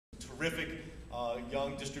terrific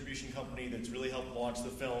young distribution company that's really helped launch the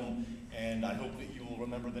film, and I hope that you will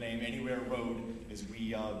remember the name Anywhere Road as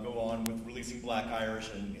we go on with releasing Black Irish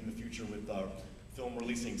and in the future with film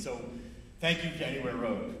releasing. So thank you to Anywhere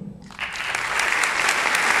Road.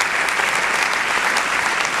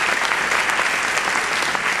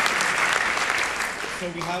 So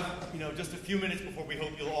we have, just a few minutes before we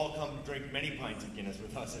hope you'll all come drink many pints of Guinness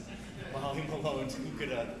with us at Molly Malone's. Who could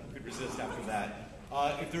resist after that?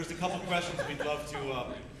 If there's a couple questions, we'd love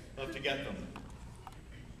to get them.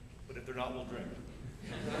 But if they're not, we'll drink.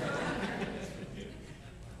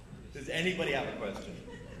 Does anybody have a question?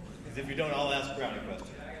 Because if you don't, I'll ask Brad a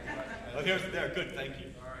question. Oh, there. Good. Thank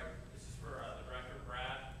you. All right. This is for the director,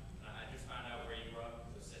 Brad. I just found out where you grew up.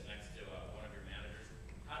 I was sitting next to one of your managers.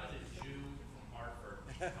 How did a Jew from Hartford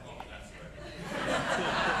come up with that script?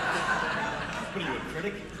 What are you, a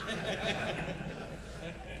critic?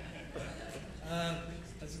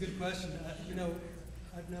 That's a good question.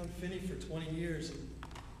 I've known Finney for 20 years, and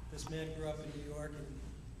this man grew up in New York in an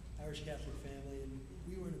Irish Catholic family, and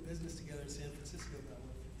we were in a business together in San Francisco about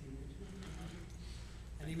 15 years ago.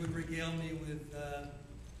 And he would regale me with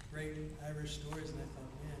great Irish stories, and I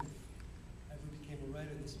thought, man, if I ever became a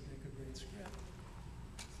writer, this would make a great script.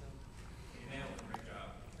 So, You nailed it. Great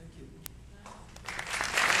job. thank you.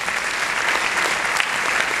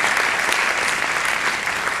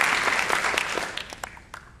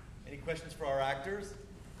 Any questions for our actors?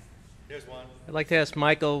 There's one. I'd like to ask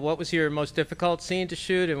Michael, what was your most difficult scene to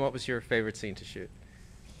shoot, and what was your favorite scene to shoot?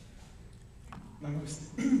 My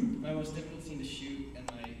most difficult scene to shoot and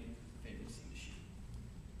my favorite scene to shoot.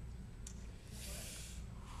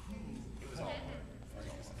 It was all hard.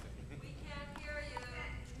 We can't hear you.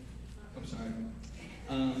 I'm sorry.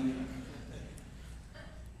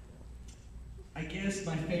 I guess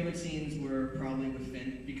my favorite scenes were probably with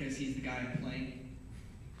Finn because he's the guy I'm playing.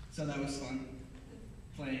 So that was fun.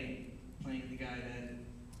 Playing the guy that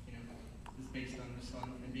is based on was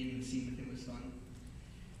fun, and being in the scene with him was fun.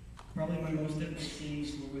 Probably my most difficult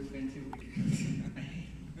scenes were with Finn too because I hate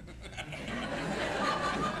him.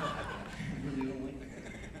 I really don't like that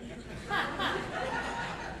guy.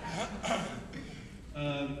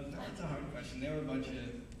 That's a hard question. There were a bunch of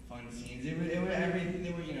fun scenes. They were everything.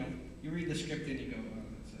 They were you read the script and you go, oh,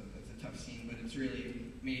 that's a tough scene, but it's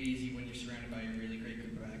really made easy when you're surrounded by a really great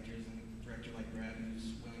group of actors and a director like Brad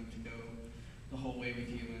who's willing to go the whole way with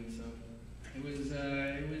you. And so it was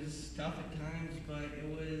tough at times, but it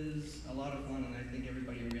was a lot of fun, and I think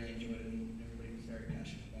everybody really enjoyed it, and everybody was very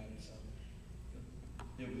passionate about it. So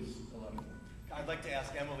it was a lot of fun. I'd like to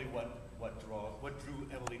ask Emily what drew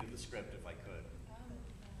Emily to the script, if I could.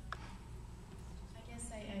 I guess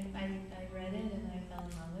I read it and I fell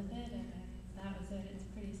in love with it, and that was it. It's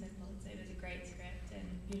pretty simple. It was a great script and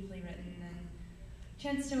beautifully written, and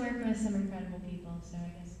chance to work with some incredible people. So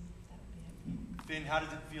I guess that would be it. Finn, how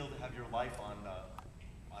did it feel to have your life on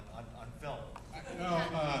film?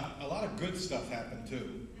 A lot of good stuff happened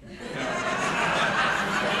too.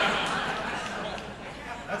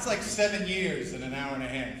 That's like 7 years in an hour and a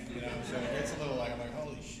half, so it's a little like, I'm like,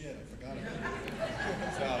 holy shit, I forgot about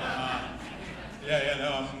it. So,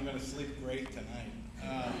 I'm going to sleep great tonight.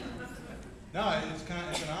 No, it's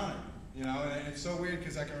an honor, and it's so weird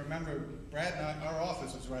because I can remember Brad and our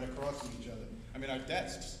office was right across from each other. I mean, our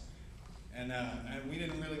desks. And we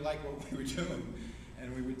didn't really like what we were doing.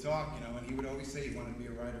 And we would talk, and he would always say he wanted to be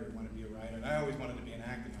a writer, And I always wanted to be an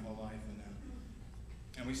actor my whole life.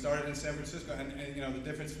 And we started in San Francisco. And the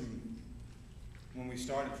difference from when we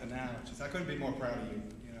started to now, I couldn't be more proud of you.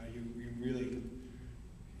 You really,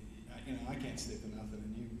 I can't stick to nothing.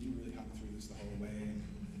 And you really hung through this the whole way.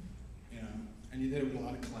 And you did it with a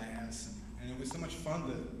lot of class. And it was so much fun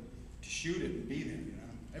to shoot it and be there,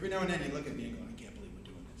 Every now and then you look at me and go, I can't believe we're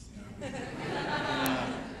doing this,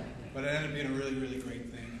 But it ended up being a really, really great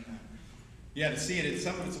thing. And, to see it,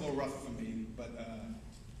 some of it's a little rough for me, but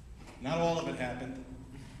not all of it happened.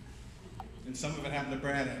 And some of it happened to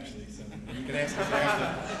Brad, actually. So you could ask us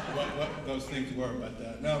after what those things were.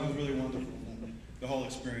 But no, it was really wonderful. The whole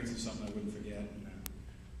experience is something I wouldn't forget.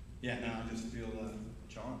 And, I just feel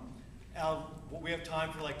charmed. Al, we have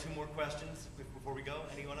time for like 2 more questions before we go.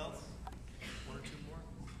 Anyone else? 1 or 2 more?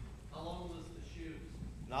 How long was the shoot?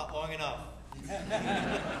 Not long enough. It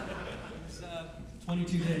was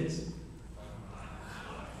 22 days.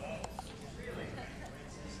 Really?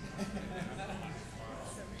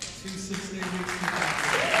 2 6-day weeks.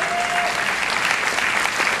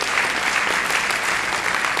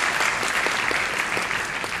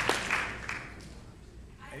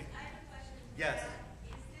 Yes. Is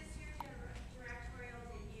this your directorial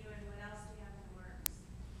debut, and what else do you have in the works?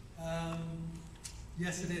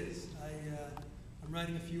 Yes, it is. I'm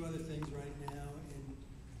writing a few other things right now and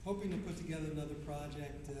hoping to put together another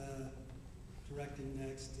project, directing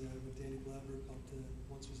next with Danny Glover called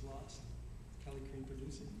Once Was Lost. Kelly Crean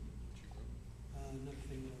producing. Another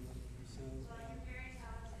thing that I'm writing. So, Well, you're very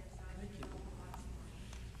talented, so I thank think you. you'll awesome.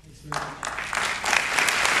 Thanks very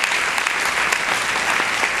much.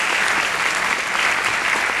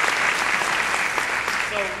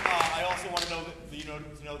 So I also want to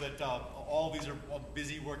know that all these are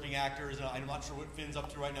busy working actors. I'm not sure what Finn's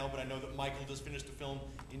up to right now, but I know that Michael just finished a film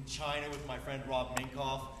in China with my friend Rob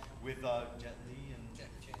Minkoff with Jet Li and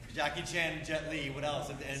Jackie Chan and Jet Li. What else?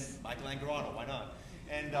 And Michael Angarano. Why not?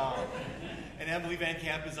 And Emily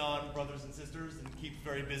VanCamp is on Brothers and Sisters and keeps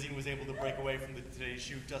very busy and was able to break away from today's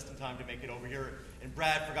shoot just in time to make it over here. And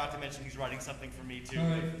Brad forgot to mention he's writing something for me too. All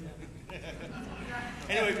right.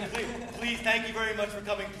 Anyway, please, thank you very much for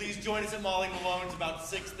coming. Please join us at Molly Malone's about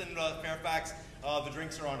 6th and Fairfax. The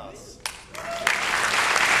drinks are on us.